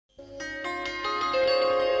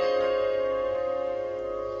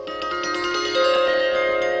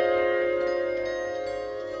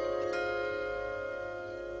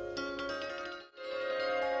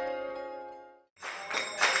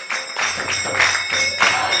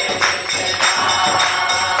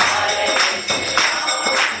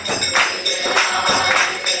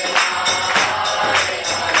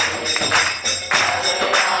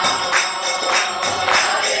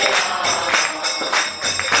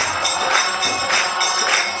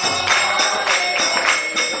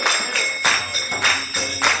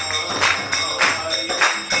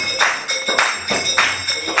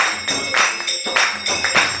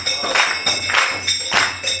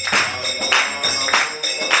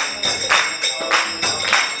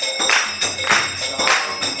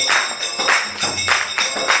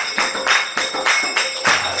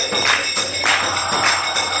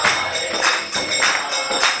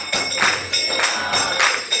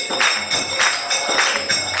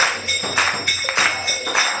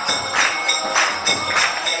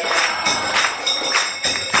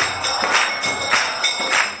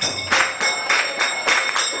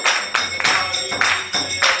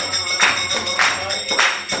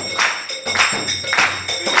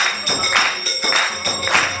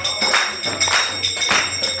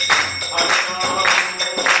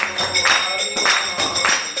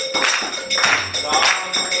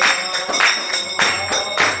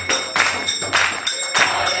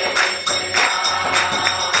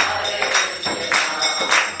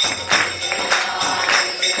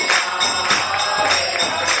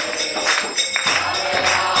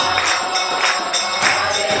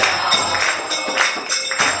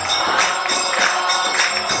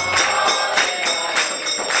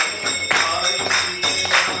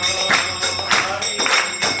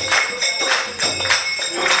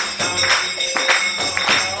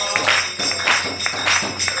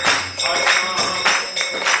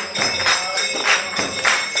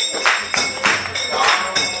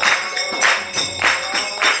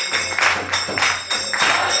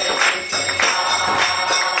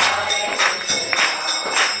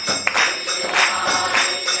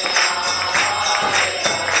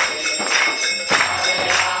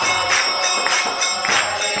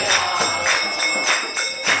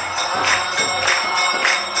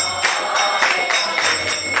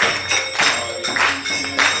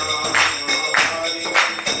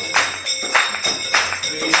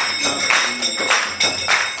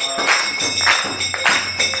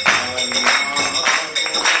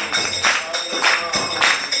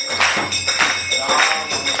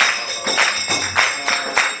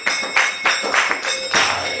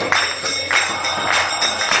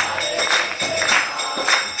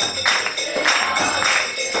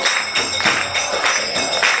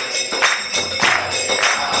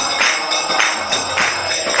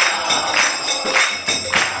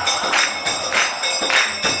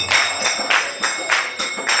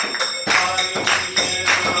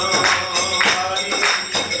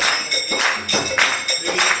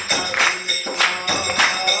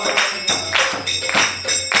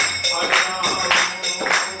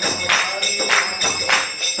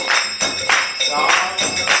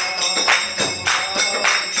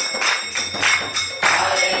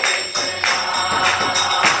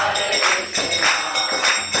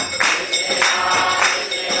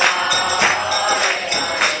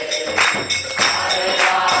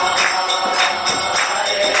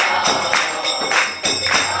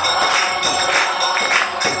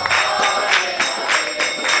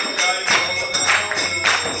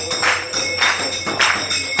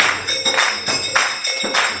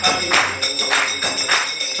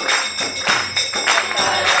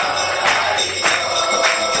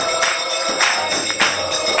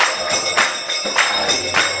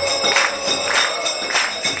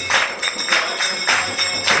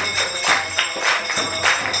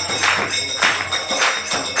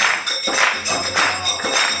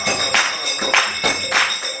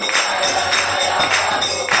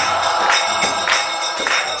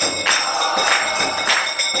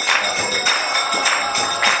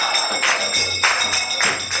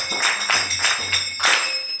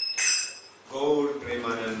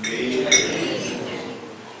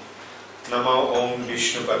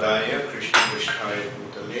विष्णुपदाय कृष्णपृष्ठाय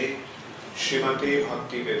भूतले श्रीमते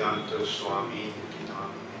भक्ति वेदांत स्वामी इति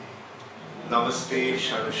नामिने नमस्ते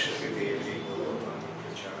सरस्वती देवी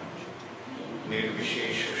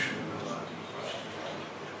निर्विशेष शून्यवादी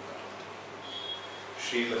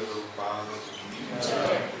श्रील रूपाल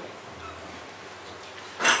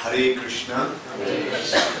हरे कृष्णा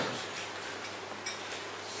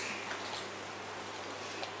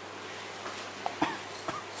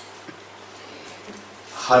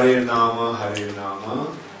हरे नाम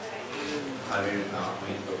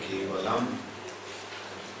केवलम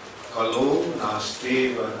कलो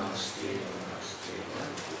नास्तेव नास्तेव नास्तेव।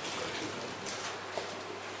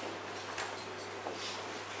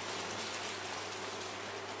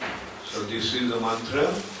 So this is the mantra,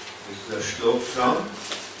 this is the shlok from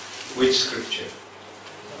which scripture?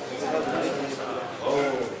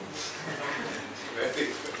 Oh, very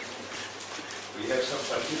good. We have some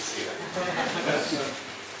practice here.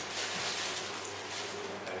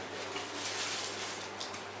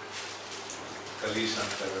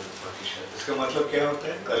 KaliSantaran प्रतिशत, इसका मतलब क्या होता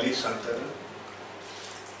है? KaliSantaran,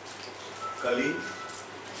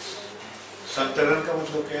 KaliSantaran का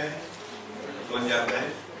मतलब क्या है? कौन जानता है?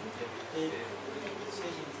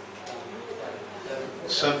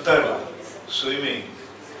 संतर, स्विमिंग।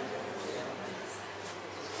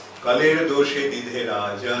 कलेर दोषे दिधे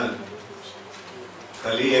राजन।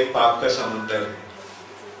 कली एक पाप का समुद्र है,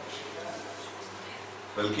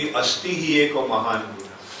 बल्कि अस्ति ही एक महान गुण।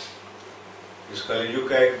 इस कलियुग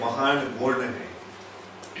का एक महान गुण है।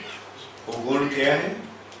 वो गुण क्या है?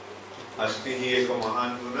 अस्ति ही एक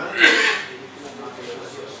महान गुण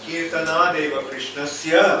कीर्तनादेव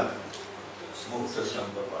कृष्णस्य मुक्त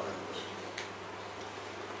संगपानं।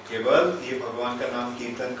 केवल ये भगवान का नाम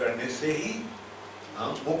कीर्तन करने से ही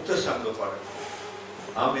हम मुक्त संगपानं,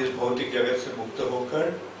 हम इस भौतिक जगत से मुक्त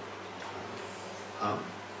होकर हम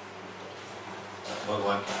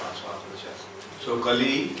भगवान के पास वापस जा सकते। सो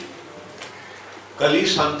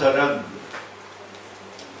KaliSantaran,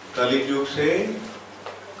 कलियुग से,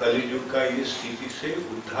 कलियुग का इस स्थिति से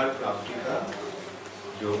उद्धार प्राप्ति का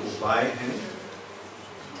जो उपाय है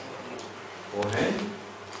वो है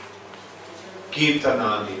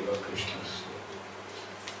कीर्तनादेव कृष्ण से।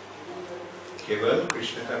 केवल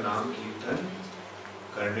कृष्ण का नाम कीर्तन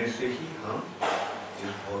करने से ही हम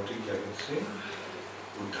इस भौतिक जगत से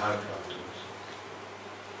उद्धार प्राप्त हो सकते।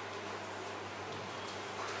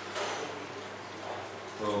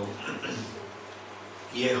 तो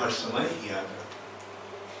ये हर समय याद रखना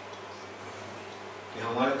कि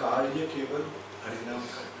हमारा कार्य केवल हरिनाम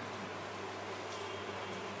करना।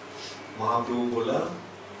 महाप्रभु बोला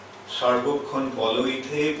सर्वक्षण बोलोई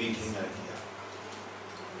थे विधि न दिया।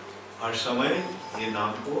 हर समय ये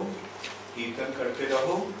नाम को कीर्तन करते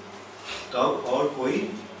रहो, तब और कोई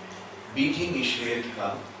विधि निषेध का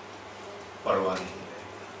परवाह नहीं रहेगा,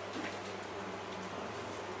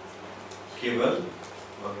 केवल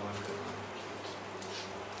भगवान का नाम।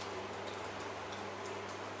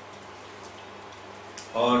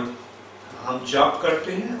 और हम जाप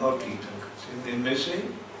करते हैं और कीर्तन करते हैं, इनमें से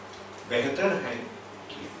बेहतर है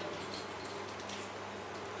कीर्तन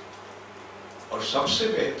और सबसे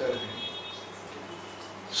बेहतर है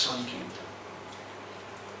संकीर्तन।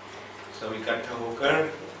 सब इकट्ठा होकर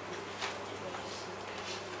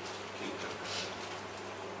कीर्तन,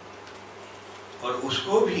 और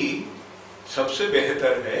उसको भी सबसे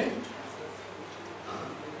बेहतर है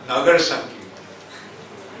नगर संकीर्तन।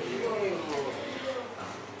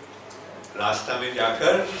 रास्ता में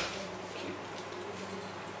जाकर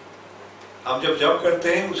हम जब जप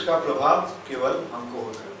करते हैं उसका प्रभाव केवल हमको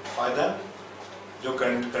होता है, फायदा जो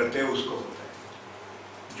करते हैं उसको होता है।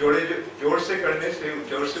 जोर से करने से,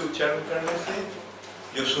 जोर से उच्चारण करने से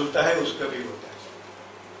जो सुनता है उसका भी होता है,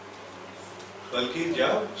 बल्कि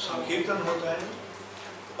जब संकीर्तन होता है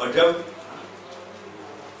और जब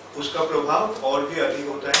उसका प्रभाव और भी अधिक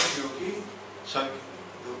होता है, क्योंकि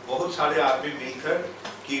बहुत सारे आदमी मिलकर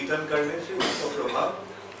कीर्तन करने से उसका प्रभाव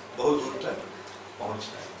बहुत दूर तक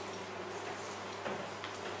पहुंचता है।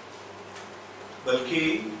 बल्कि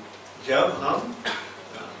जब हम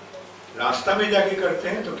रास्ता में जाके करते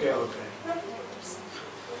हैं तो क्या होता है,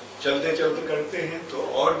 चलते चलते करते हैं तो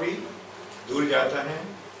और भी दूर जाता है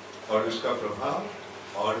और उसका प्रभाव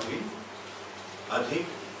और भी अधिक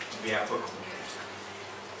व्यापक होता है।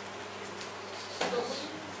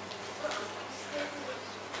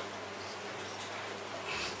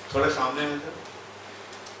 थोड़ा सामने में सर।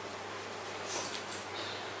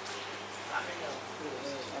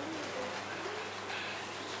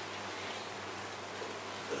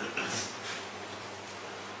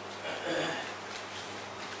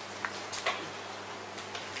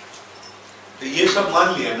 तो ये सब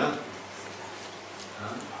मान लिया ना।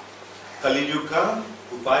 कलियुग का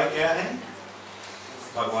उपाय क्या है?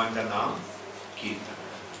 भगवान का नाम कीर्तन।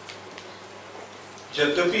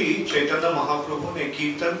 यद्यपि चैतन्य महाप्रभु ने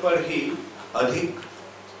कीर्तन पर ही अधिक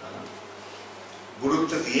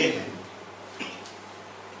गुरुत्व दिए हैं,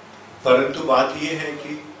 परंतु बात यह है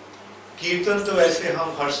कि कीर्तन तो ऐसे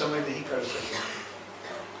हम हर समय नहीं कर सकते।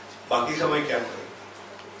 बाकी समय क्या करें?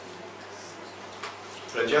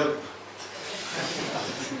 प्रजल्प।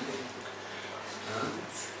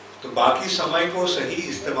 तो बाकी समय को सही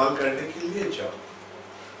इस्तेमाल करने के लिए जाओ,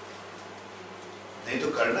 नहीं तो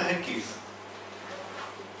करना है कीर्तन।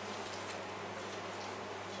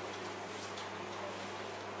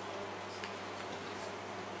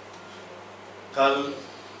 कल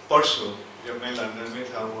परसों जब मैं लंदन में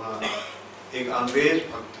था, वहाँ एक अंग्रेज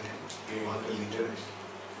भक्त हैं, ये वहाँ के लीडर हैं,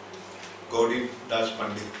 गौरी दास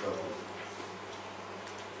पंडित प्रभु।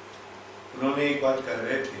 उन्होंने एक बात कह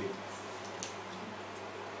रहे थे,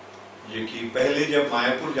 ये कि पहले जब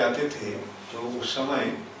मायापुर जाते थे तो उस समय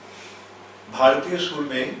भारतीय सुर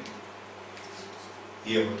में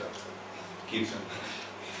ये होता था कीर्तन।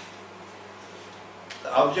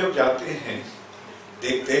 अब जब जाते हैं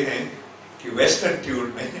देखते हैं कि वेस्टर्न ट्यून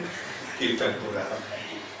में कीर्तन हो रहा है।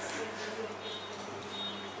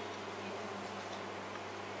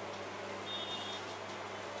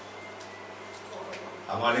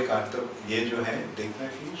 हमारे कर्तव्य ये जो है देखना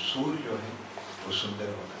कि सुर जो है वो सुंदर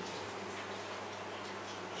होना चाहिए।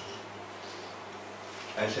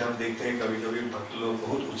 ऐसे हम देखते हैं कभी कभी भक्त लोग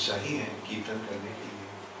बहुत उत्साही हैं कीर्तन करने के लिए,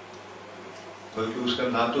 बल्कि उसका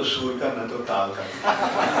ना तो सुर का ना तो ताल का।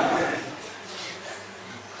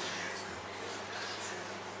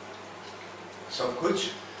 सब कुछ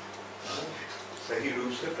सही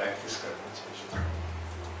रूप से प्रैक्टिस करना चाहिए।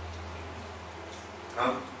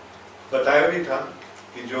 हम बताया भी था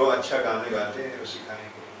कि जो अच्छा गाने गाते हैं वो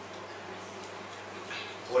सिखाएंगे।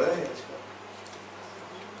 हो रहा है आजकल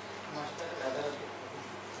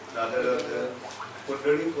राधा राधा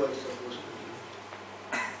कुंडली को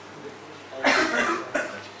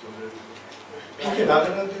ठीक है,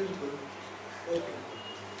 Radha Radha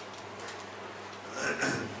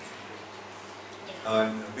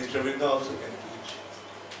and Mr. Vrinda also can teach.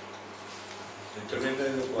 Mr. Vrinda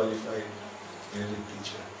is a qualified music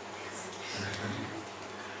teacher.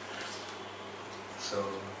 So,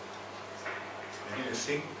 anyway,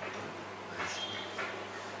 sing.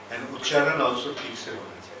 And उच्चारण also ठीक से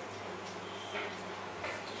होना चाहिए।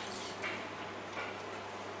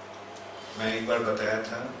 मैं एक बार बताया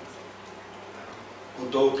था,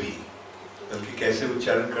 उदोपी, बल्कि कैसे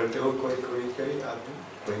उच्चारण करते हो कोई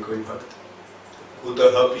आदमी, कोई भक्त,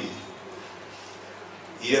 उदहपी।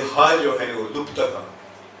 ये हा जो है वो लुप्त हा,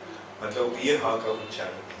 मतलब ये हा का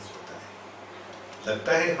उच्चारण नहीं होता है।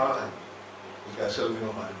 लगता है हा है, क्योंकि असल में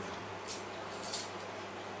वो हा नहीं।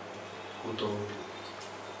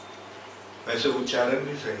 वैसे उच्चारण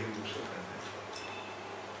भी सही रूप से करना चाहिए।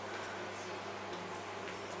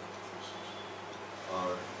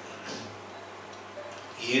 और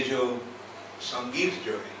ये जो संगीत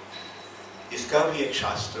जो है, इसका भी एक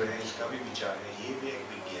शास्त्र है, इसका भी विचार है, ये भी एक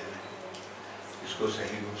विज्ञान है। इसको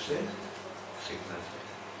सही रूप से सीखना चाहिए।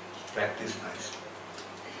 Practice nice,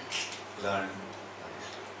 learn nice,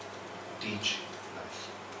 teach nice.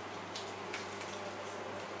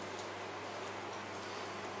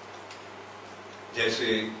 जैसे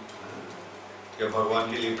जब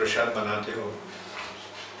भगवान के लिए प्रसाद बनाते हो,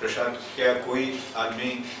 प्रसाद क्या कोई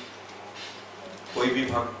आदमी, कोई भी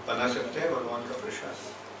भक्त बना सकते हैं भगवान का प्रसाद?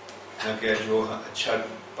 न क्या जो अच्छा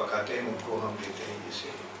पकाते हैं उनको हम देते हैं। इसे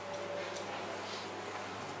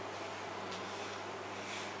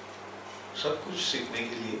सब कुछ सीखने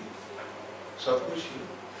के लिए, सब कुछ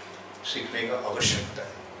सीखने का आवश्यकता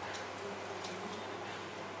है।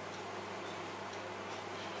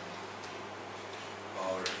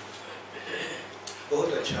 और बहुत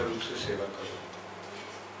अच्छा रूप से सेवा करो।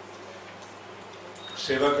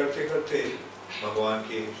 सेवा करते करते भगवान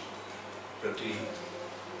के प्रति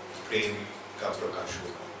प्रेम का प्रकाश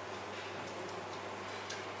होगा।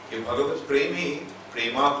 ये भगवत प्रेम ही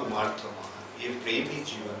प्रेमा पुमार्थम, ये प्रेम ही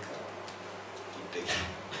जीवन का उद्देश्य है।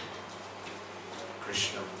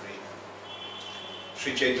 कृष्ण प्रेम,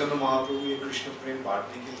 श्री चैतन्य महाप्रभु ये कृष्ण प्रेम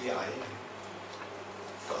बांटने के लिए आए हैं।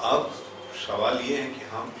 तो अब सवाल ये है कि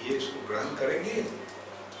हम ये इसको ग्रहण करेंगे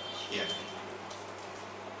या नहीं।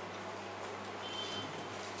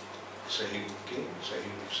 सही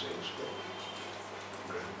रूप से इसको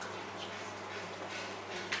ग्रहण करें।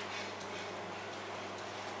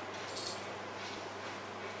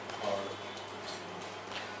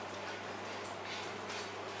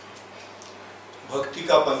 भक्ति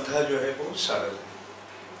का पंथा जो है वो सरल है।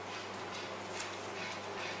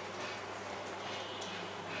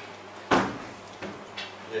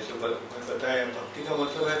 जैसे मैं बताया, भक्ति का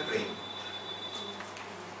मतलब है प्रेम।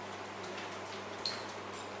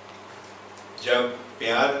 जब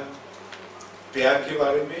प्यार के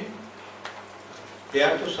बारे में,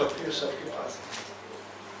 प्यार तो सबके पास है।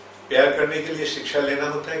 प्यार करने के लिए शिक्षा लेना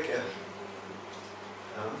होता है क्या?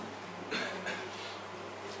 हाँ?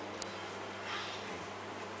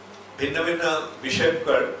 भिन्न भिन्न विषय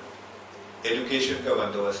पर एजुकेशन का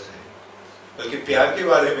बंदोबस्त है, बल्कि प्यार के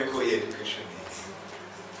बारे में कोई एजुकेशन नहीं है,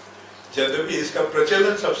 जब भी इसका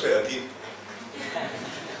प्रचलन सबसे अधिक है।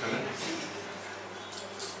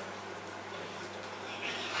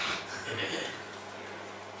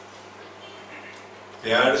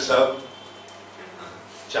 प्यार सब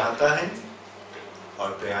चाहता है और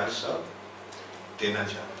प्यार सब देना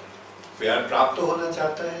चाहता है। प्यार प्राप्त होना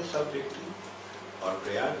चाहता है सब व्यक्ति, और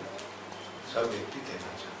प्यार सब व्यक्ति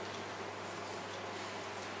देना चाहता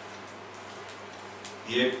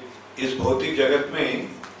है। ये इस भौतिक जगत में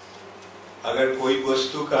अगर कोई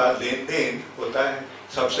वस्तु का लेन देन होता है,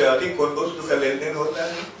 सबसे अधिक कौन वस्तु का लेन देन होता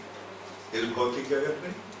है इस भौतिक जगत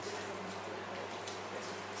में?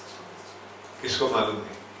 किसको मालूम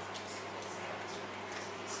है?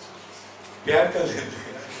 प्यार का लेन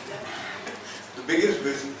देन, द बिगेस्ट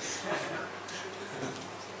बिजनेस।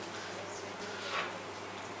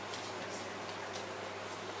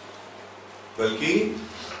 बल्कि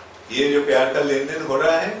ये जो प्यार का लेन देन हो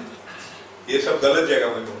रहा है, ये सब गलत जगह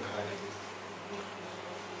में हो रहा है।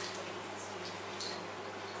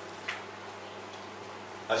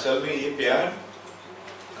 असल में ये प्यार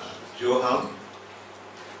जो हम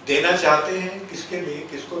देना चाहते हैं, किसके लिए,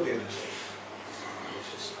 किसको देना चाहिए?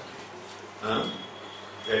 हाँ,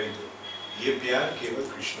 वेरी गुड। ये प्यार केवल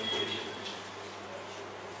कृष्ण को ही देना चाहिए।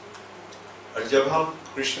 और जब हम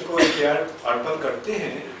कृष्ण को ये प्यार अर्पण करते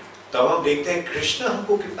हैं, तब हम देखते हैं कृष्ण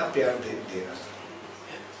हमको कितना प्यार दे रहा है।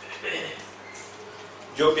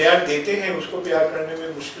 जो प्यार देते हैं उसको प्यार करने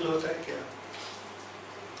में मुश्किल होता है क्या?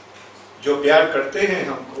 जो प्यार करते हैं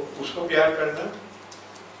हमको, उसको प्यार करना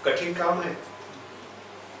कठिन काम है।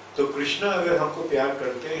 तो कृष्ण अगर हमको प्यार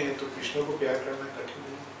करते हैं तो कृष्ण को प्यार करना कठिन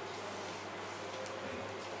है।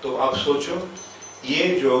 तो आप सोचो, ये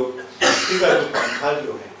जो भक्ति का जो पंथा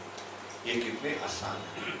जो है, ये कितने आसान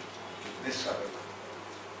है, कितने सरल है।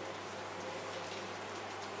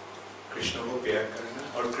 कृष्ण को प्यार करना,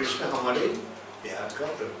 और कृष्ण हमारे प्यार का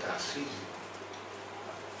प्रत्याशी है।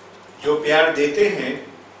 जो प्यार देते हैं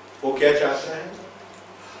वो क्या चाहता है?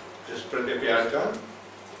 इस प्रति प्यार का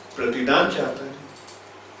प्रतिदान चाहता है।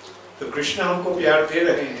 तो कृष्ण हमको प्यार दे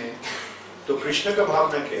रहे हैं, तो कृष्ण का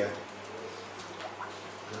भावना क्या है?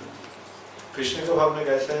 कृष्ण का भावना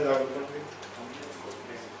कैसा है राघव?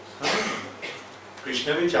 हाँ,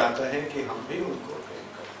 कृष्ण भी चाहता है कि हम भी उनको प्रेम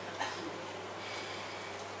करें।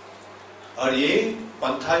 और ये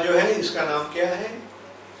पंथा जो है, इसका नाम क्या है?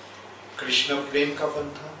 कृष्ण प्रेम का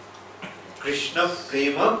पंथा। कृष्ण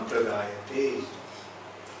प्रेम प्रदायते।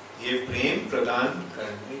 ये प्रेम प्रदान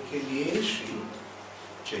करने के लिए श्री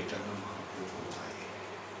चैतन्य महाप्रभु आए।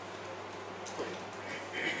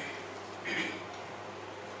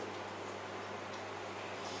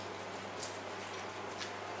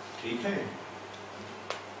 ठीक है,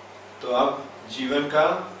 तो अब जीवन का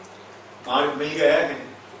मार्ग मिल गया है।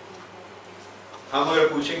 हम अगर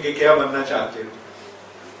पूछेंगे क्या बनना चाहते हो,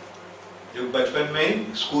 जो बचपन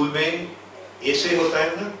में स्कूल में ऐसे होता है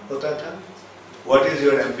ना, होता था, what is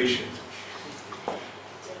your ambition?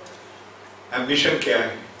 Ambition क्या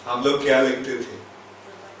है? हम लोग क्या लिखते थे?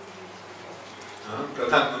 हाँ,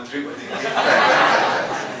 प्रधानमंत्री बनेंगे।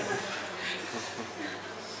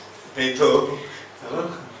 नहीं तो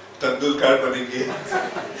तेंदुलकर बनेंगे,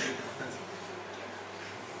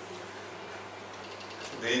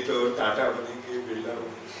 नहीं तो टाटा बनेंगे, बिरला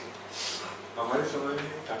बनेंगे। हमारे समय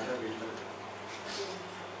में टाटा बिरला था,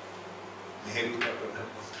 नेहरू का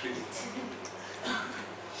प्रधानमंत्री।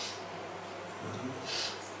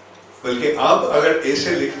 बल्कि अब अगर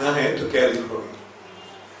ऐसे लिखना है तो क्या लिखोगे?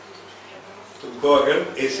 तुमको अगर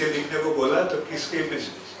ऐसे लिखने को बोला तो किसके में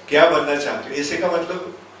क्या बनना चाहते हो? ऐसे का मतलब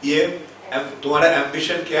ये तुम्हारा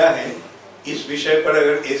एम्बिशन क्या है? इस विषय पर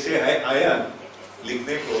अगर ऐसे आया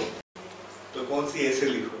लिखने को तो कौन सी ऐसे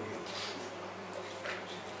लिखोगे?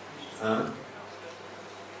 हाँ,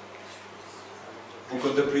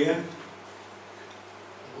 मुकुंद प्रिया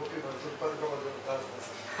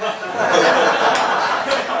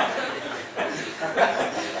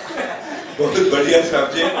बहुत बढ़िया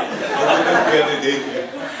सब्जेक्ट ने दे दिया।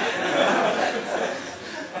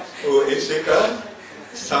 तो ऐसे का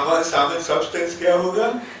सामान्य सब्सटेंस क्या होगा?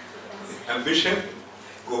 एम्बिशन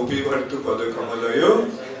गोपी भर्तु पद कमलयो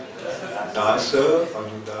दास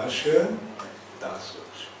अनुदास दास।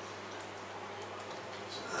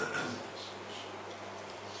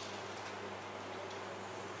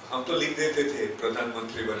 हम तो लिख देते थे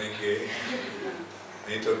प्रधानमंत्री बनेंगे,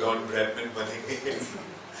 नहीं तो डॉन ब्रैडमैन बनेंगे,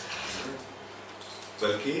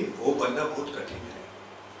 बल्कि वो बनना बहुत कठिन है।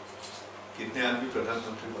 कितने आदमी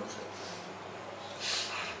प्रधानमंत्री बन सकते हैं?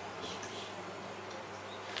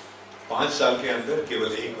 5 साल के अंदर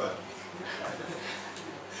केवल एक बार।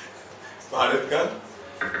 भारत का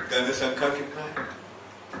जनसंख्या कितना है?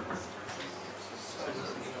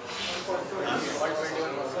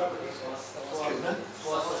 कितना?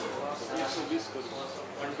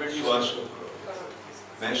 120 करोड़।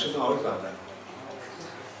 मैं सुना और ज्यादा है।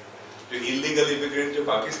 जो इलीगल इमिग्रेंट जो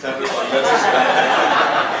पाकिस्तान और बांग्लादेश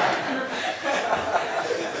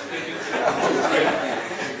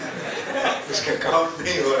उसका काम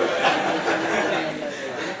नहीं हो रहा है।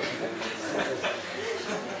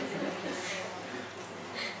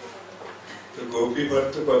 तो गोपी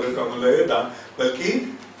भर्तु पद कमलयो दास, बल्कि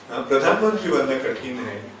प्रधानमंत्री बनना कठिन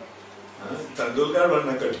है, तेंदुलकर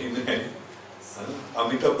बनना कठिन है,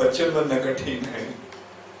 अमिताभ बच्चन बनना कठिन है,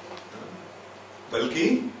 बल्कि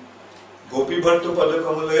गोपी भर्तु पद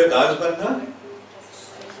कमलयो दास बनना,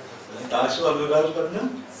 दास अनुदास बनना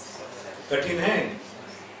कठिन है।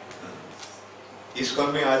 इस्कॉन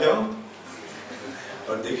में आ जाओ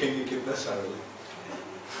और देखेंगे कितना सरल है।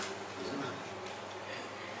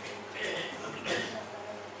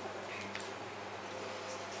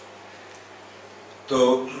 तो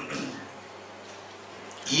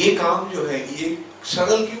ये काम जो है ये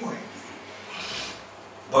सरल क्यों है?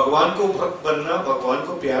 भगवान को भक्त बनना, भगवान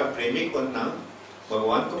को प्यार प्रेमिक बनना,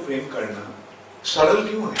 भगवान को प्रेम करना सरल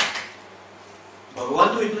क्यों है? भगवान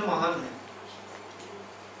तो इतना महान है,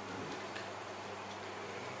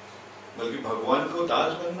 बल्कि भगवान को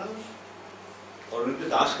दास बनना और उनके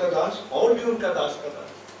दास का दास और भी उनका दास का दास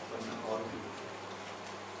बनना और भी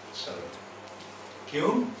सरल।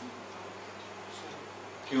 क्यों?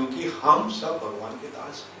 क्योंकि हम सब भगवान के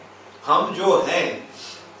दास हैं। हम जो हैं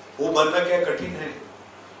वो बनना क्या कठिन है?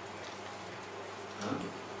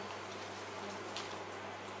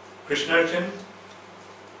 कृष्णार्चन,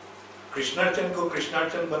 कृष्णार्चन को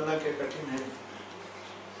कृष्णार्चन बनना क्या कठिन है?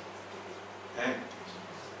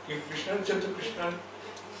 क्योंकि कृष्णार्चन तो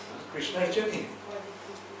कृष्णार्चन ही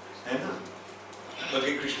है ना,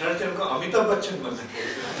 बल्कि कृष्णार्चन को अमिताभ बच्चन बनना क्या?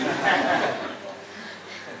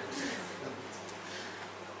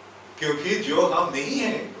 क्योंकि जो हम नहीं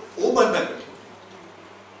है वो बनना कठिन,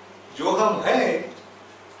 जो हम है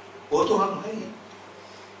वो तो हम है ही।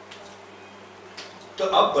 तो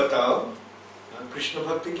अब बताओ कृष्ण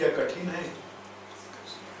भक्ति क्या कठिन है?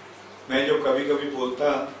 मैं जो कभी कभी बोलता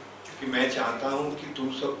कि मैं चाहता हूं कि तुम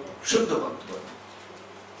सब शुद्ध भक्त बनो,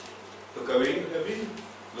 तो कभी कभी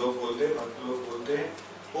लोग बोलते, भक्त लोग बोलते हैं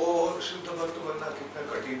ओ शुद्ध भक्त बनना कितना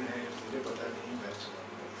कठिन है, मुझे पता नहीं, मैं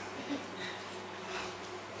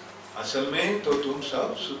असल में तो तुम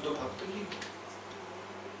सब शुद्ध भक्त ही,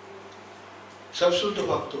 सब शुद्ध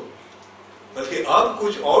भक्त हो, बल्कि अब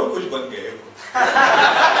कुछ और कुछ बन गए हो।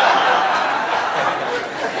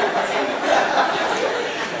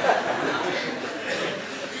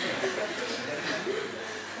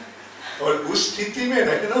 और उस स्थिति में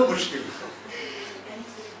रहना मुश्किल है।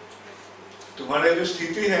 तुम्हारा जो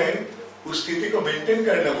स्थिति है उस स्थिति को मेंटेन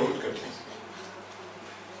करना बहुत कठिन है,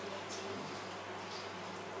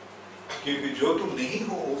 क्योंकि जो तुम नहीं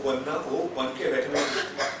हो वो बनना, वो बन के रखना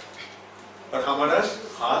मुश्किल है। और हमारा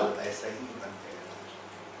हाल ऐसा ही बन गया,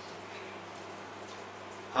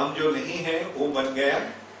 हम जो नहीं है वो बन गया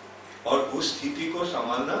और उस स्थिति को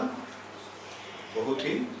संभालना बहुत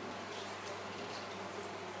ही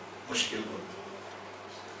मुश्किल हो।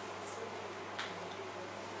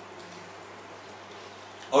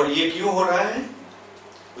 और ये क्यों हो रहा है?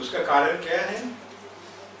 उसका कारण क्या है?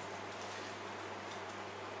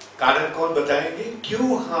 कारण कौन बताएंगे? क्यों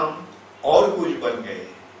हम और कुछ बन गए?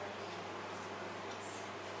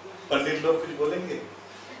 पंडित लोग कुछ बोलेंगे?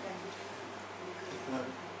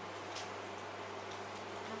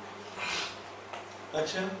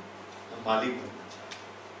 अच्छा, मालिक बनना चाहते।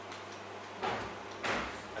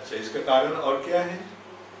 अच्छा, इसका कारण और क्या है?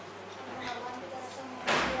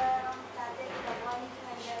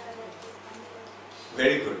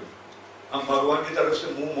 वेरी गुड, हम भगवान की तरफ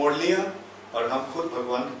से मुंह मोड़ लिया और हम खुद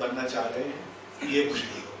भगवान बनना चाह रहे हैं, ये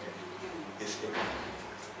मुश्किल हो गया इसके बाद।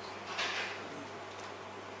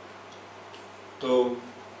 तो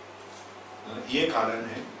ये कारण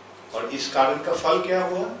है, और इस कारण का फल क्या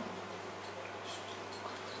हुआ?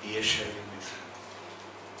 ये शरीर में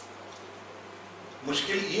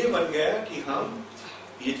मुश्किल ये बन गया कि हम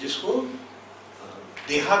ये जिसको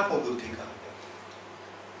देहात्म बुद्धि कहा गया,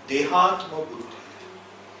 देहात्म बुद्धि,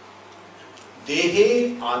 देहे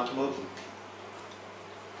आत्म बुद्धि।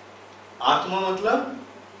 आत्मा मतलब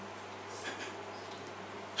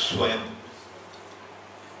स्वयं,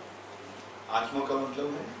 आत्मा का मतलब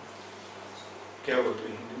है क्या बोलते हैं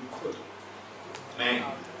हिंदी में, खुद, मैं,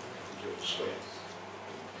 जो स्वयं।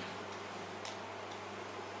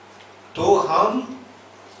 तो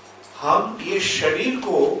हम ये शरीर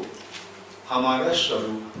को हमारा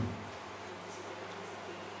स्वरूप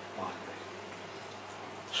मान रहे,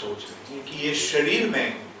 सोच रहे हैं कि ये शरीर में,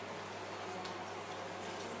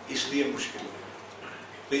 इसलिए मुश्किल है।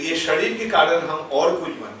 तो ये शरीर के कारण हम और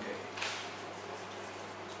कुछ बन गए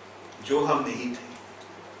जो हम नहीं थे।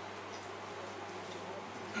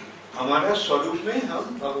 हमारा स्वरूप में हम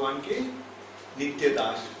भगवान के नित्य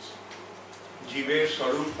दास, जीवे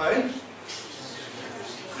स्वरूप है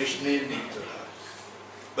कृष्ण नित्य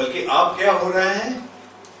दास। बल्कि आप क्या हो रहे हैं,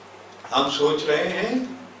 हम सोच रहे हैं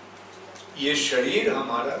ये शरीर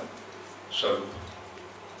हमारा स्वरूप,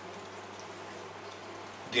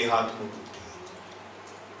 देहात्म बुद्धि।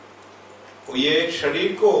 ये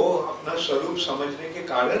शरीर को अपना स्वरूप समझने के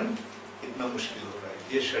कारण इतना मुश्किल हो रहा है।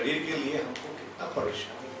 ये शरीर के लिए हमको कितना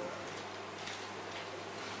परेशानी हो रहा है,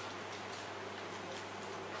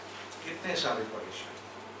 कितने सारे परेशानी।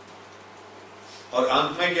 और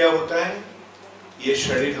अंत में क्या होता है, ये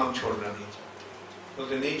शरीर हम छोड़ना नहीं चाहते,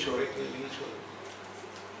 बोलते नहीं छोड़ेंगे, नहीं छोड़ेंगे,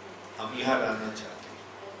 हम यहां रहना चाहते हैं,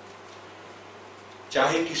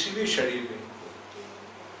 चाहे किसी भी शरीर में।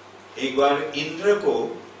 एक बार इंद्र को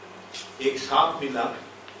एक सांप मिला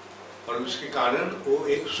और उसके कारण वो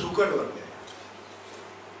एक सूकर बन गया।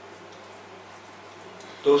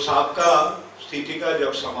 तो सांप का स्थिति का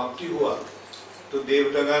जब समाप्ति हुआ तो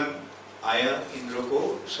देवतागण आया इंद्र को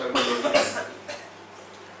स्वर्ग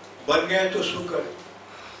बन गया तो सूकर।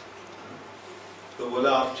 तो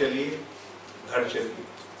बोला आप चलिए घर चलिए।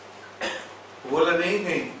 बोला नहीं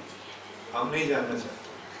नहीं, हम नहीं जाना चाहते,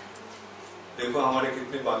 देखो हमारे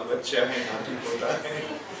कितने बाल बच्चा है, नाती पोता है,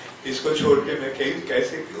 इसको छोड़ के मैं कहीं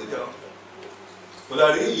कैसे क्यों जाऊंगा। बोला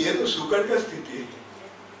अरे ये तो सूकर का स्थिति है,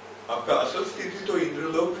 आपका असल स्थिति तो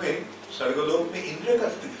इंद्रलोक में, स्वर्गलोक में इंद्र का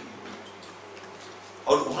स्थिति,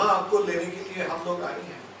 और वहां आपको लेने के लिए हम लोग आए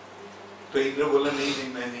हैं। तो इंद्र बोला नहीं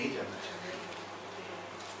नहीं, मैं नहीं जाना चाहता,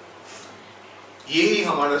 यही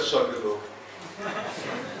हमारा स्वर्गलोक है,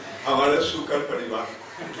 हमारा सूकर परिवार।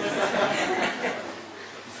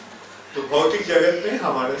 तो भौतिक जगत में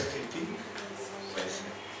हमारा स्थिति वैसे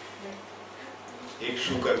एक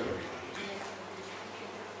शुकर परिवार।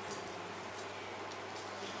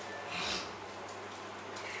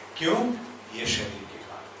 क्यों? ये शरीर के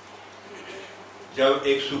कारण। जब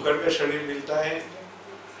एक शुकर का शरीर मिलता है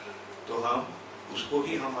तो हम उसको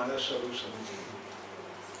ही हमारा स्वरूप समझते हैं।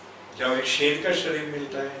 जब एक शेर का शरीर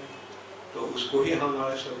मिलता है तो उसको ही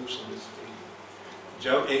हमारा स्वरूप समझते हैं।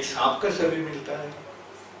 जब एक सांप का शरीर मिलता है,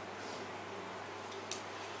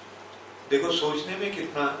 देखो सोचने में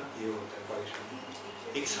कितना ये होता है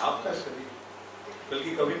परेशानी। एक सांप का शरीर,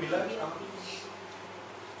 बल्कि कभी मिला सांप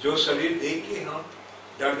जो शरीर देख के हम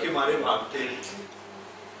डर के मारे भागते हैं,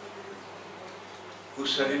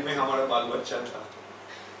 उस शरीर में हमारा बाल बच्चा था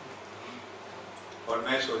और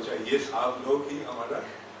मैं सोचा ये सांप लोग ही हमारा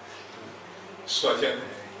स्वजन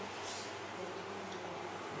है,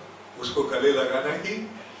 उसको गले लगाना ही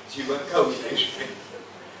जीवन का उद्देश्य है।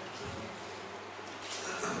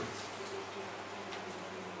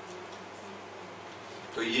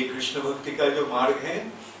 तो ये कृष्ण भक्ति का जो मार्ग है,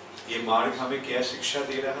 ये मार्ग हमें क्या शिक्षा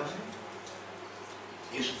दे रहा है?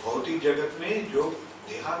 इस भौतिक जगत में जो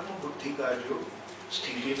देहात्म बुद्धि का जो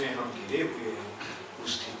स्थिति में हम घिरे हुए हैं, उस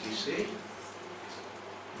स्थिति से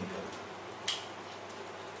निकलना।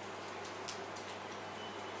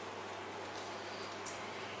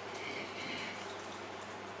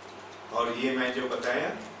 और ये मैं जो बताया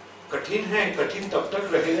कठिन है, कठिन तब तक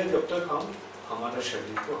रहेगा जब तक हम हमारा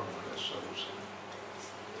शरीर को हमारा स्वरूप समझें।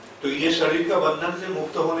 तो ये शरीर का बंधन से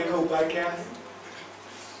मुक्त होने का उपाय क्या है?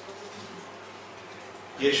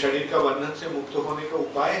 ये शरीर का बंधन से मुक्त होने का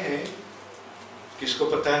उपाय है, किसको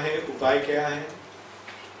पता है उपाय क्या है?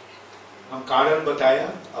 हम कारण बताया,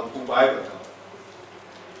 अब उपाय बताओ।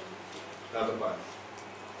 Radhapal,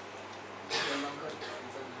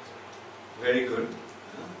 very good.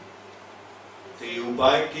 तो ये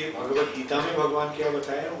उपाय के भगवत गीता में भगवान क्या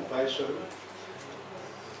बताया उपाय स्वरूप?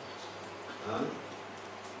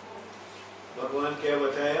 भगवान क्या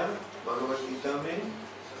बताया भगवत गीता में?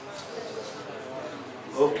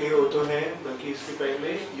 ओके, वो तो है, बल्कि इसके पहले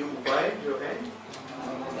ये उपाय जो है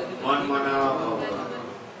मन मना भव,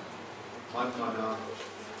 मन माना,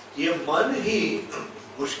 ये मन ही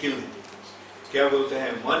मुश्किल है। क्या बोलते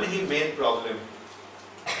हैं, मन ही मेन प्रॉब्लम है।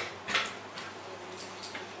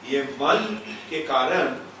 ये मन के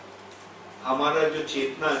कारण हमारा जो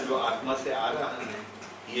चेतना, जो आत्मा से आ रहा है,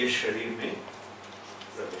 ये शरीर में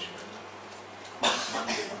प्रवेश करता है, मन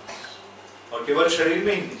के पास। और केवल शरीर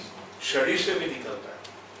में ही नहीं, शरीर से भी निकलता है।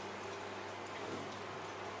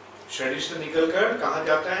 शरीर से निकलकर कहाँ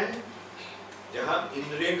जाता है, जहां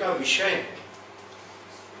इंद्रिय का विषय है।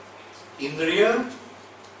 इंद्रिय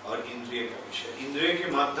और इंद्रिय का विषय, इंद्रिय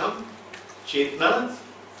के माध्यम चेतना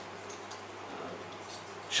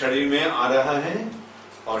शरीर में आ रहा है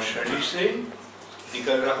और शरीर से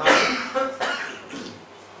निकल रहा है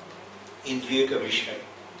इंद्रिय का विषय।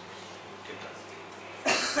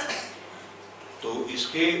 तो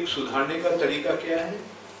इसके सुधारने का तरीका क्या है,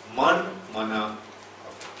 मन मना,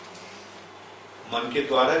 मन के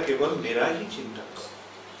द्वारा केवल मेरा ही चिंतन करो।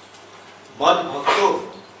 मन भक्तो,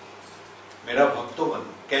 मेरा भक्तो बन।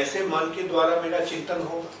 कैसे मन के द्वारा मेरा चिंतन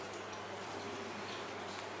होगा,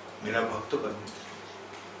 मेरा भक्त बन।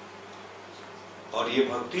 और ये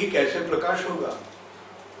भक्ति कैसे प्रकाश होगा,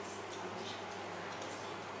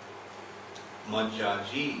 मत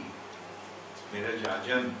जाजी, मेरा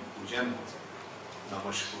जाजन पूजन,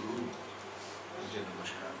 नमस्कुरु, मुझे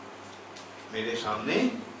नमस्कार, मेरे सामने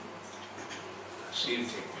सिर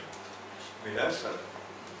थे, मेरा सर।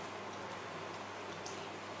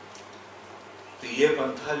 तो ये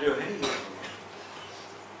पंथा जो है ये,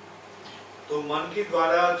 तो मन के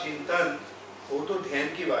द्वारा चिंतन, वो तो ध्यान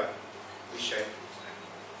की बात विषय।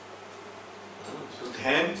 तो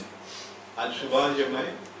ध्यान, आज सुबह जब मैं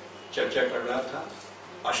चर्चा कर रहा था,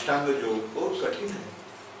 अष्टांग योग बहुत कठिन है।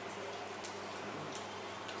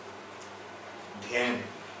 ध्यान,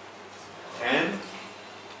 ध्यान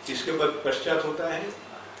इसके पश्चात होता है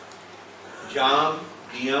जाम,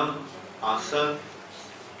 नियम, आसन,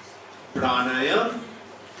 प्राणायाम,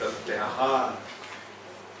 प्रत्याहार,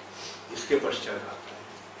 इसके पश्चात आता है।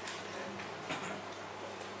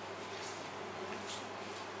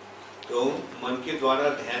 तो मन के द्वारा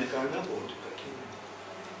ध्यान करना बहुत कठिन है।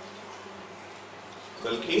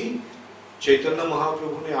 बल्कि चैतन्य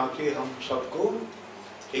महाप्रभु ने आके हम सबको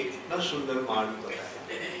एक इतना सुंदर मार्ग बताया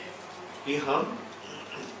कि हम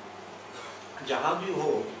जहां भी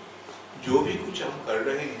हो, जो भी कुछ हम कर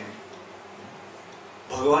रहे हैं,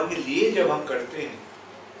 भगवान के लिए जब हम करते हैं,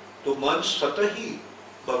 तो मन स्वतः ही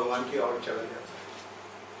भगवान की ओर चला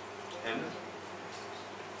जाता है ना।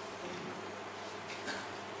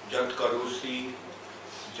 जद करोसी,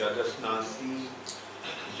 जद स्नासी,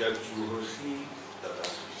 जद जुहोसी,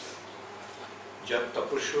 तदासी, जद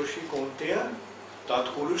तपस्योषि कौन्तेय,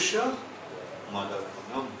 तत्कुरुष्य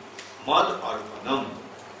मदर्पणम, मद अर्पणम।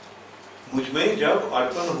 मुझ में जब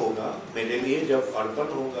अर्पण होगा, मेरे लिए जब अर्पण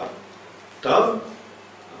होगा, तब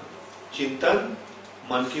चिंतन,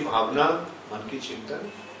 मन की भावना, मन की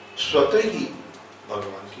चिंतन स्वतः ही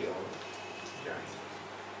भगवान की ओर जाएंगे।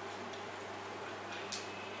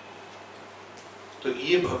 तो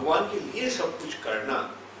ये भगवान के लिए सब कुछ करना,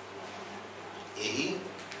 यही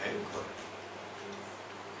है भक्ति।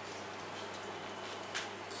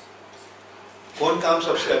 कौन काम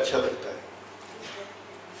सबसे अच्छा लगता है?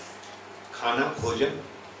 खाना, भोजन,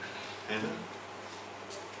 है ना।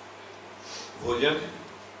 भोजन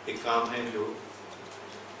एक काम है जो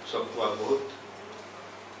सबको बहुत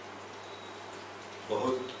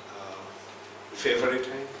बहुत फेवरेट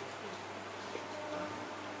है।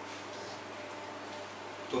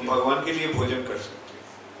 तुम भगवान के लिए भोजन कर सकते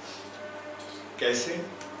हो। कैसे?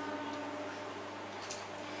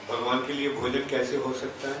 भगवान के लिए भोजन कैसे हो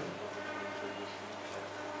सकता है?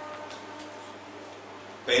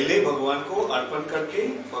 पहले भगवान को अर्पण करके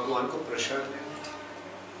भगवान को प्रसाद देना।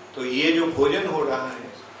 तो ये जो भोजन हो रहा है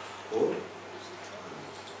वो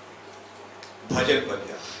भजन बन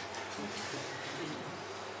जाता है।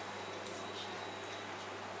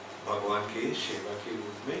 भगवान के सेवा के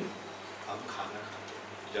रूप में हम खाना खाते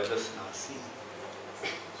हैं। जदस्नासी,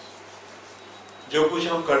 जो कुछ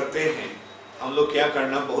हम करते हैं, हम लोग क्या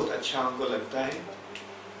करना बहुत अच्छा हमको लगता है,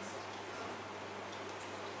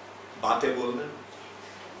 बातें बोलना,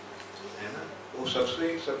 है ना। वो सबके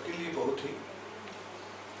लिए बहुत ही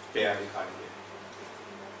प्यारी कार्य है।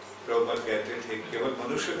 प्रभुपाद कहते थे केवल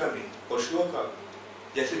मनुष्य का नहीं, पशुओं का।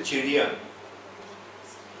 जैसे चिड़िया,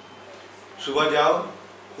 सुबह जाओ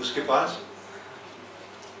उसके पास,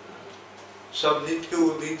 सब नींद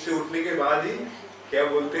से उठने के बाद ही क्या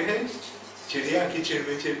बोलते हैं, चिड़िया किचिर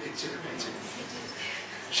मिचिर किचिर मिचिर।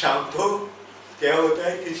 शाम को क्या होता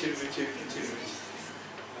है, किचिर मिचिर किचिर मिचिर।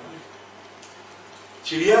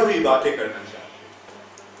 चिड़िया भी बातें करना चाहती है,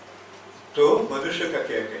 तो मनुष्य का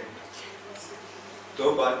क्या कहना। तो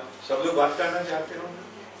सब लोग बात करना चाहते हो ना?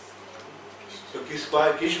 तो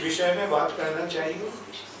किस विषय में बात करना चाहिए?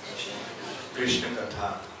 कृष्ण कथा।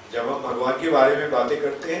 जब हम भगवान के बारे में बातें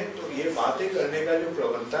करते हैं तो ये बातें करने का जो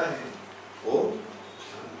प्रवणता है वो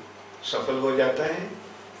सफल हो जाता है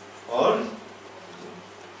और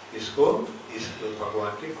इस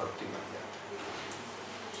भगवान की भक्ति बन जाता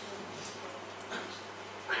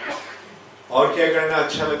है। और क्या करना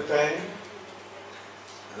अच्छा लगता है?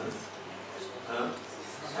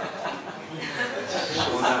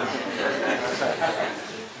 सोना।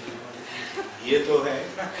 ये तो है,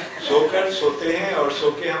 सोकर सोते हैं और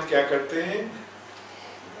सो के हम क्या करते हैं?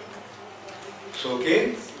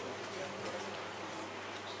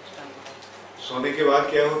 सोने के बाद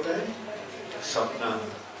क्या होता है? सपना।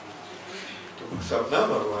 तो सपना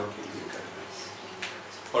भगवान के लिए करना है।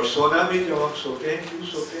 और सोना भी जब हम सोते हैं, क्यों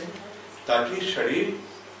सोते हैं? ताकि शरीर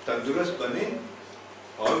तंदुरुस्त बने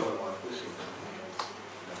और भगवान को सीखना।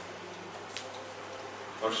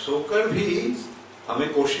 और सोकर भी हमें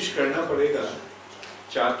कोशिश करना पड़ेगा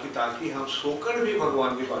ताकि हम सोकर भी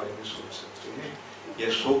भगवान के बारे में सोच सकते हैं, या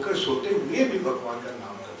सोकर सोते हुए भी भगवान का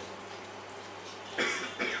नाम करें।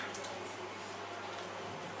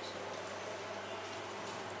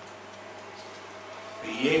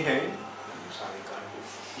 ये है सारे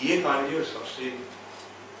कार्य। ये कार्य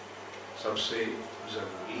सबसे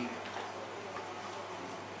जरूरी है,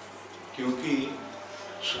 क्योंकि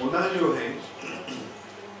सोना जो है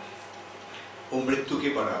वो मृत्यु के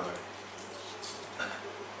बराबर है।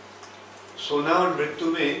 सोना और मृत्यु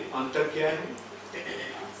में अंतर क्या है?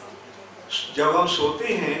 जब हम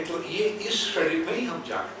सोते हैं तो ये इस शरीर में ही हम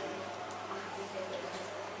जागते हैं,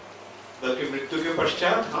 बल्कि मृत्यु के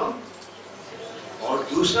पश्चात हम और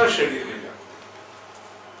दूसरा शरीर में जागते हैं।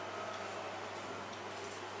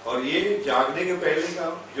 और ये जागने के पहले का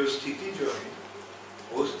जो स्थिति जो है,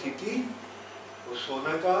 वो स्थिति वो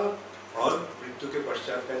सोना का और मृत्यु के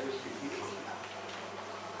पश्चात का जो स्थिति है।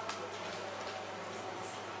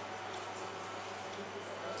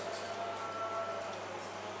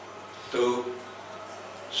 तो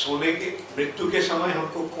सोने के मृत्यु के समय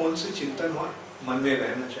हमको कौन सी चिंतन मन में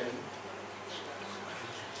रहना चाहिए?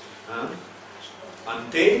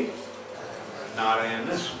 अंते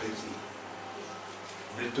नारायण स्मृति।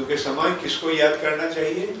 मृत्यु के समय किसको याद करना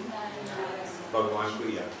चाहिए? भगवान को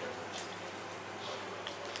याद करना चाहिए।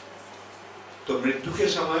 तो मृत्यु के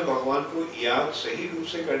समय भगवान को याद सही रूप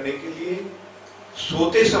से करने के लिए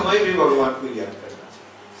सोते समय भी भगवान को याद करना चाहिए।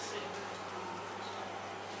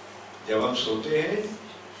 जब हम सोते हैं,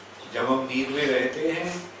 जब हम नींद में रहते हैं,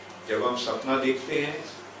 जब हम सपना देखते हैं,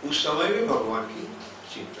 उस समय भी भगवान की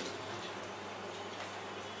चिंतन।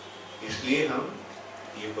 इसलिए हम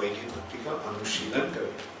ये वैदिक भक्ति का अनुशीलन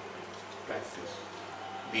करें, प्रैक्टिस,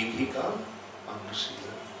 विधि का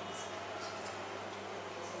अनुशीलन।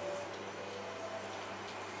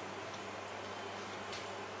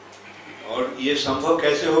 और ये संभव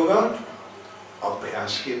कैसे होगा?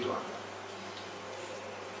 अभ्यास के द्वारा।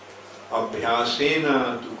 अभ्यासेन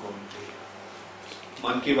तु कुंते।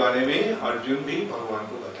 मन के बारे में अर्जुन भी भगवान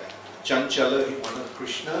को बताया, चंचल ही मन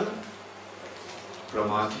कृष्ण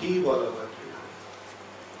प्रमाथि बलवत्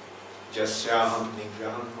जस्याहं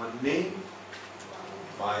निग्रहं मन्ये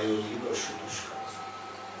वायुरिव सुदुष्करः।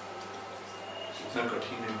 इतना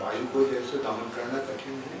कठिन है। वायु को जैसे दमन करना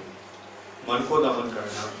कठिन है, मन को दमन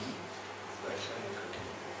करना भी वैसा ही कठिन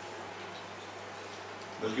है।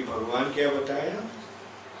 बल्कि भगवान क्या बताया?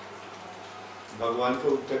 भगवान का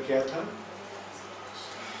उत्तर क्या था?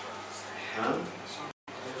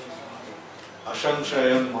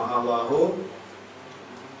 असंशयं महाबाहो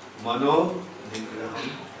मनो निग्रहं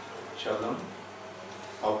चलम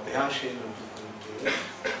अभ्यासेन तु कुंते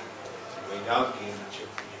वैराग्येन च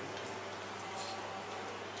क्रियते।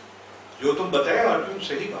 जो तुम बताया अर्जुन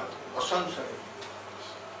सही बात है, असंशय,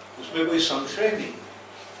 उसमें कोई संशय नहीं,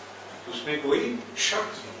 उसमें कोई शक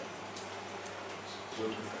नहीं। जो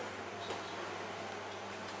तुम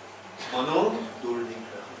मनो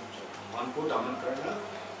दुर्निग्रहं, मन को दमन करना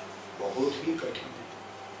बहुत ही कठिन है,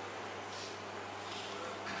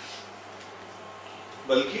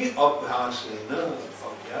 बल्कि अभ्यास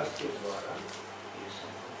के द्वारा ये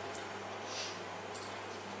संभव।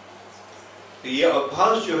 तो ये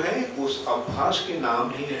अभ्यास जो है, उस अभ्यास के नाम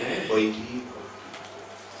ही है वैदिक भक्ति।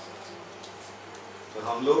 तो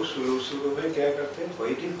हम लोग शुरू में क्या करते हैं?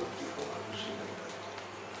 वैदिक भक्ति को अनुशीलन करते हैं।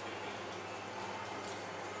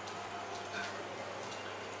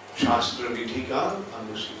 शास्त्र विधि का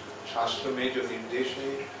अनुशीलन, शास्त्र में जो निर्देश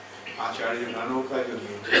है, आचार्य गणों का जो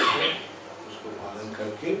निर्देश है, उसको पालन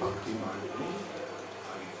करके भक्ति मार्ग में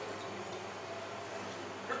आगे।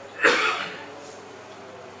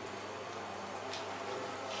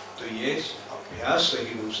 ये अभ्यास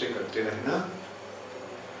सही रूप से करते रहना,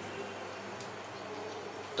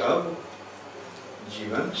 तब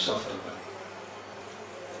जीवन सफल बने।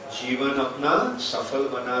 जीवन अपना सफल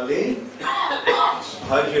बना ले,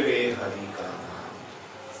 भज रे हरि का नाम,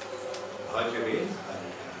 भज रे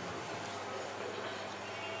हरि का नाम।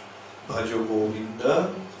 भज गोविंद,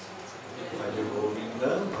 भज गोविंद,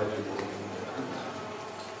 भज गोविंद।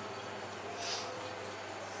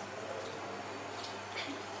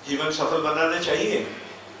 जीवन सफल बनाना चाहिए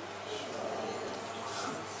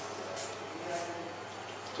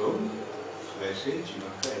तो वैसे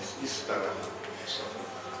जीवन का इस तरह सफल।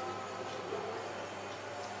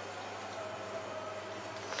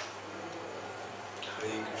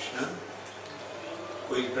 हरे कृष्ण।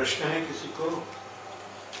 कोई प्रश्न है किसी को?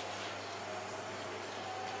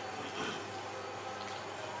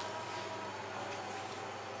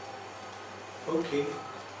 ओके,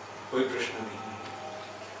 कोई प्रश्न नहीं है।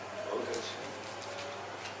 बहुत अच्छा।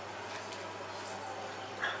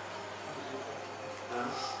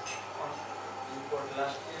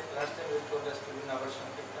 Last time we told us to do our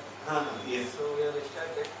Sankirtan. Yes. So we have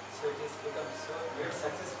started. So it has become so very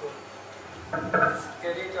successful. It's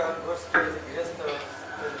credit our God's praise and rest of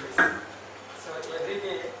this. So every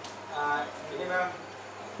day, minimum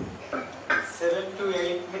 7 to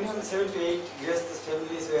 8 guest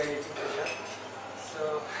families were eating prasad. So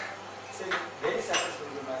it's a very successful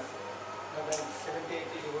Mass. More than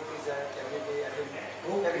 70-80 devotees are every day attending.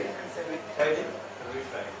 Every Friday. Every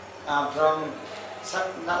Friday. From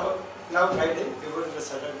now Friday, we go to the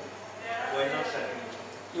Saturday. Why not Saturday?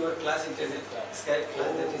 Your class internet Skype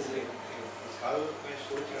class that is like. कल मैं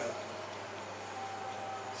सोच रहा था,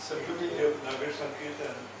 So जब नगर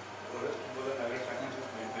संकीर्तन बोला नगर संकीर्तन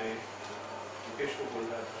में मैं मुकेश को बोल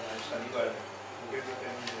रहा था शनिवार मुकेश को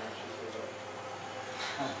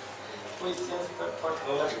we change for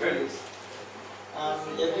class studies.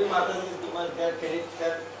 Every mother is given their credit,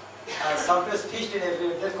 their sometimes feast in every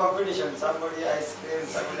their competition. Somebody ice cream,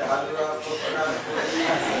 somebody halwa, coconut,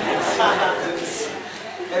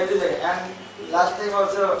 everything. And last time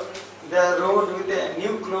also they rode with a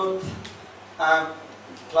new cloth,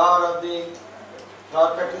 flower of the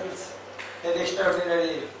flower petals, an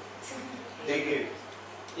extraordinary. They gave.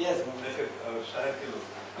 Yes. सारे के लोग.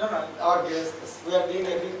 No, our guests. We are doing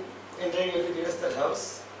entering every guest's house.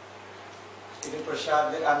 Even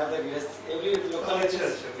prasad, then another guest. Every locality.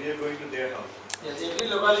 We are going to their house. Yes, every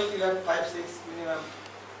locality we have 5-6 minimum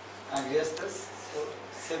guests.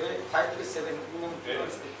 So 5 to 7 minimum.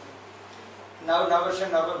 Now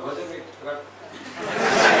version now bhojan it.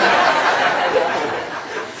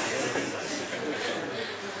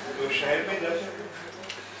 तो शहर में जा सकते?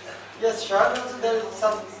 Yes, sure. Also there is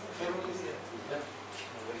some families here.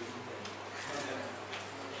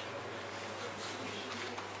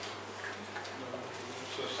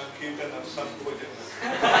 So संकीर्तन अब सब भोजन।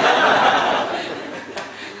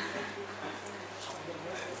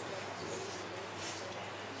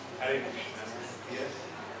 हरे Krishna. Yes.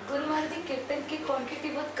 Guru Maharaj जी, कीर्तन की क्वांटिटी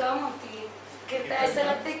बहुत कम होती है। कीर्तन ऐसा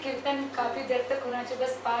लगता है कीर्तन काफी देर तक होना चाहिए,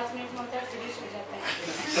 बस 5 मिनट में होता है, फिनिश हो जाता है।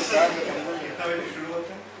 कितना बजे शुरू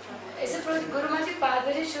होता है? ऐसे गुरु महाराज जी 5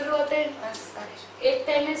 बजे शुरू होते हैं। एक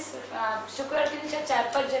टाइम में शुक्रवार के दिन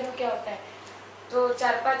 4-5 जनों क्या होता है, तो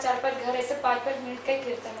 4-5 घर ऐसे 5-5 मिनट का ही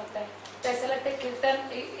कीर्तन होता है। तो ऐसा लगता है कीर्तन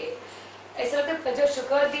ऐसा लगता है जो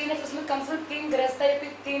शुक्रवार दिन है उसमें कम से कम 3 गृहस्थ या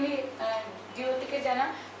फिर 3 ही ड्यूटी के जाना,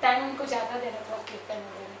 टाइम उनको ज्यादा देना था कीर्तन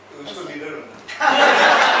वगैरह। उसको लीडर होना।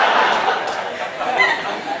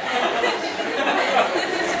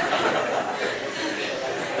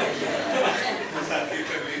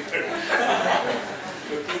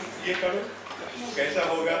 तो तुम ये करो, कैसा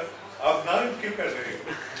होगा? आप ना क्यों कर रहे हो?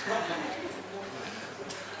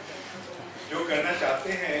 जो करना चाहते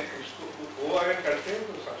हैं उसको वो अगर करते हैं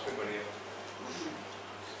तो सबसे बढ़िया।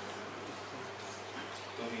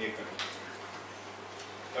 तुम ये करो,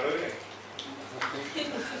 करोगे?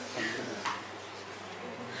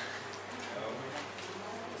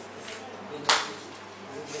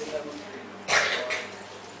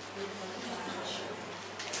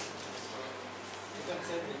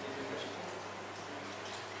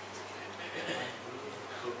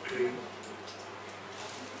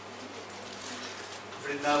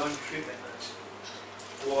 Vrindavan trip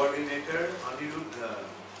coordinator Anirudh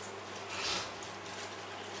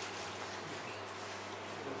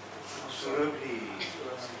Surabhi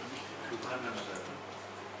Shubhanand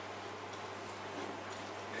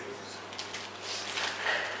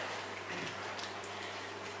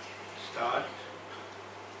start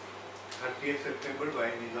 30th September by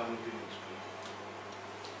Nizamuddin School.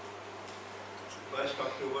 1st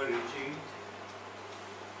October reaching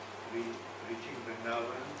reaching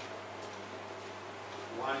Vrindavan.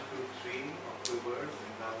 1 to 3 October,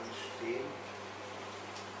 Vrindavan stay.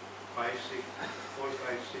 4,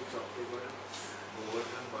 5, 6 October,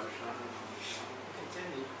 Govardhan, Barshan,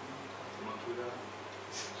 Mathura.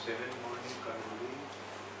 7 morning, Karoli.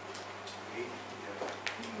 8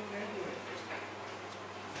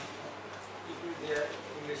 If you there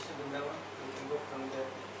English to Vrindavan, you can go from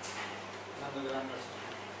there. Nandagram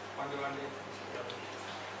only one day.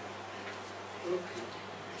 Okay.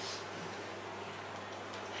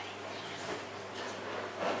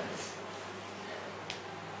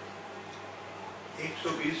 एक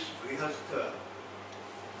 120 गृहस्थ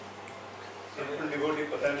simple devotee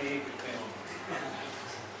पता नहीं कितने हो,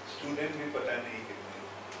 student भी पता नहीं कितने हो.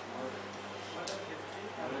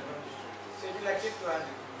 So it will actually 200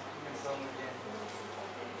 from Ujjain.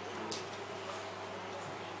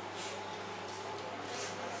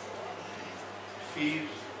 Fees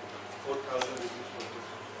 4,000 rupees per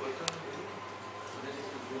person. 4,000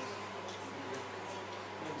 rupees?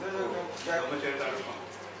 How much are that?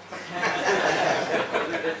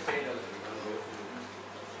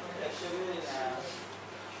 Actually,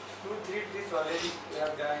 2-3 trips already we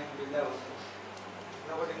have done in Vrindavan.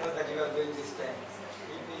 Nobody knows that you are going this time.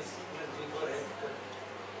 It is before it,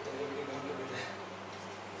 they will be going to be there.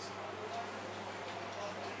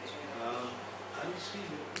 I'll see,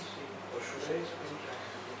 let me see. Or should I spend time?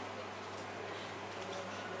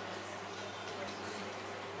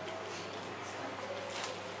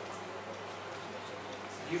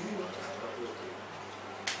 Give me one couple of days.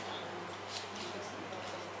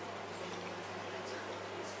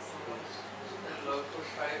 लोग को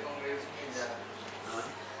सारे कांग्रेस में जा रहे हैं,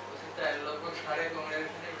 उसी तरह लोग को सारे कांग्रेस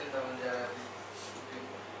में वृंदावन जा रहे हैं.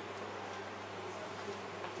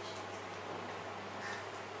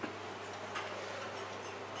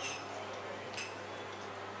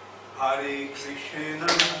 Hare Krishna,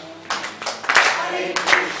 Hare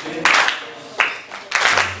Krishna,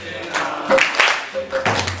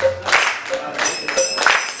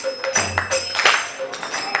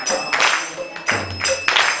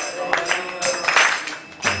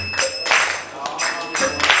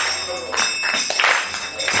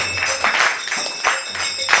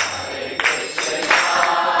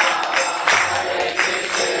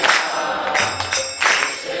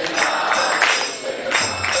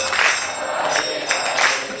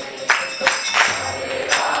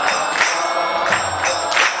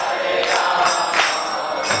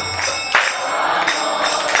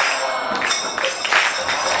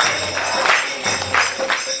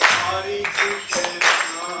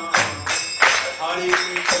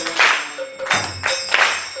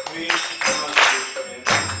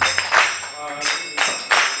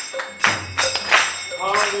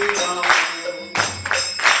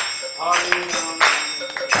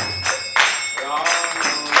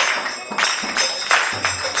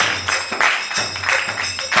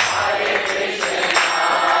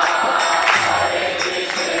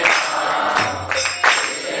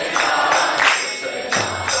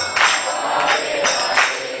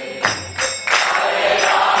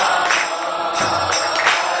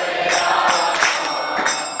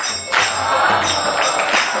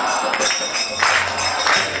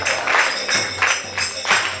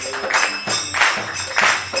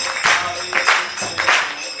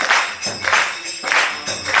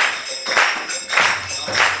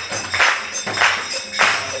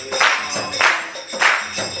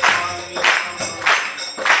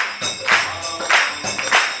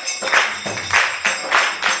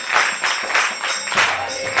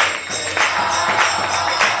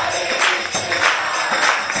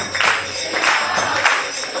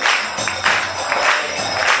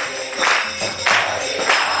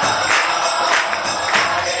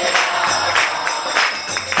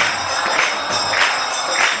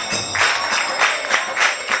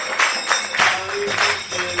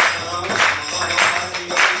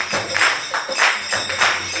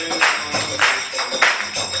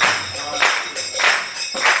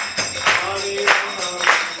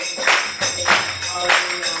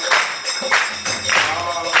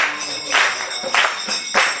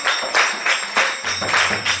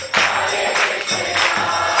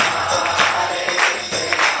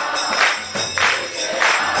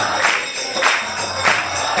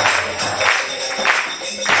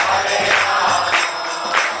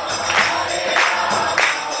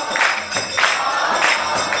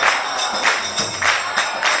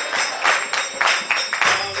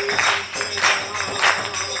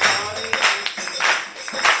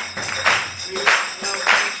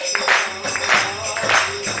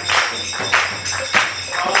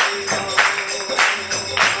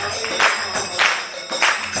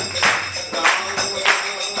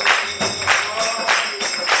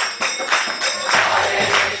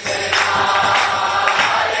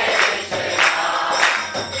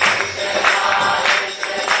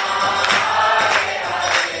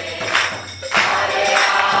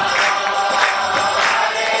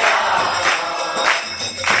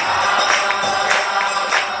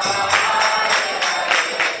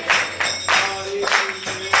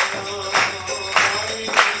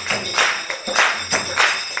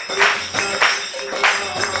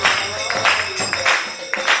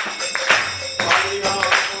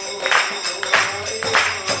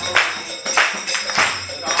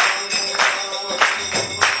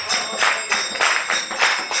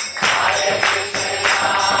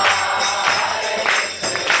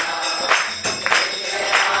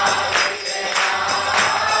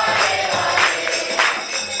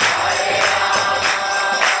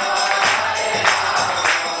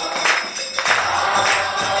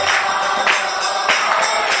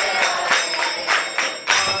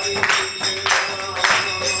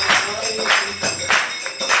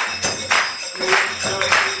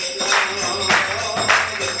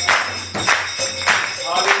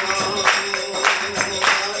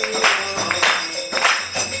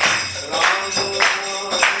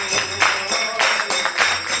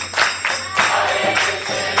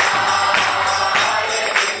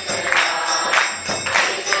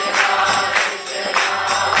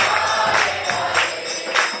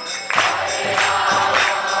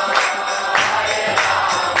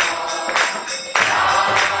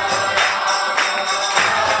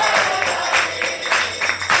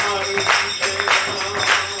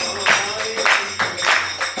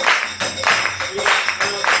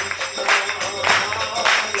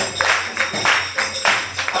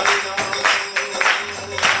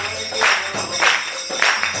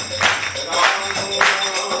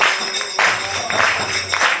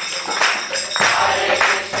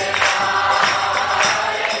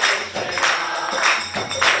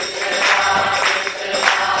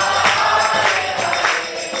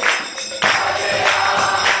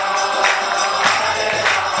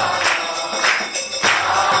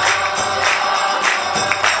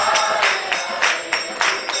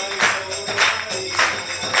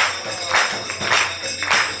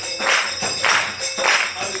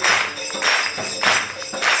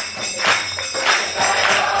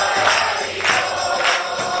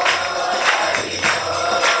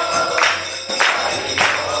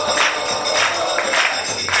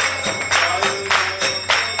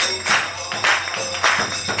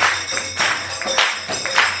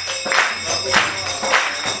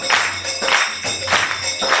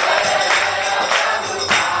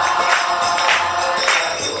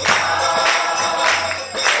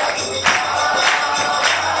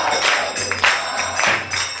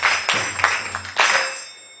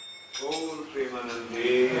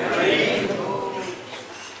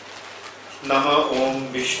 नमः ओम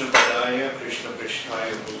विष्णुपदाय कृष्ण पृष्ठाय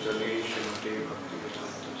भूतले श्रीमते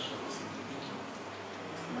भक्तिवेदांत स्वामी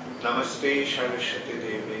नमस्ते सरस्वती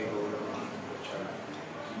देवे गौरवाणी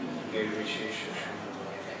प्रचारिणे निर्विशेष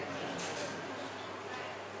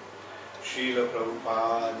श्रील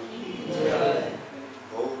प्रभुपाद की जय।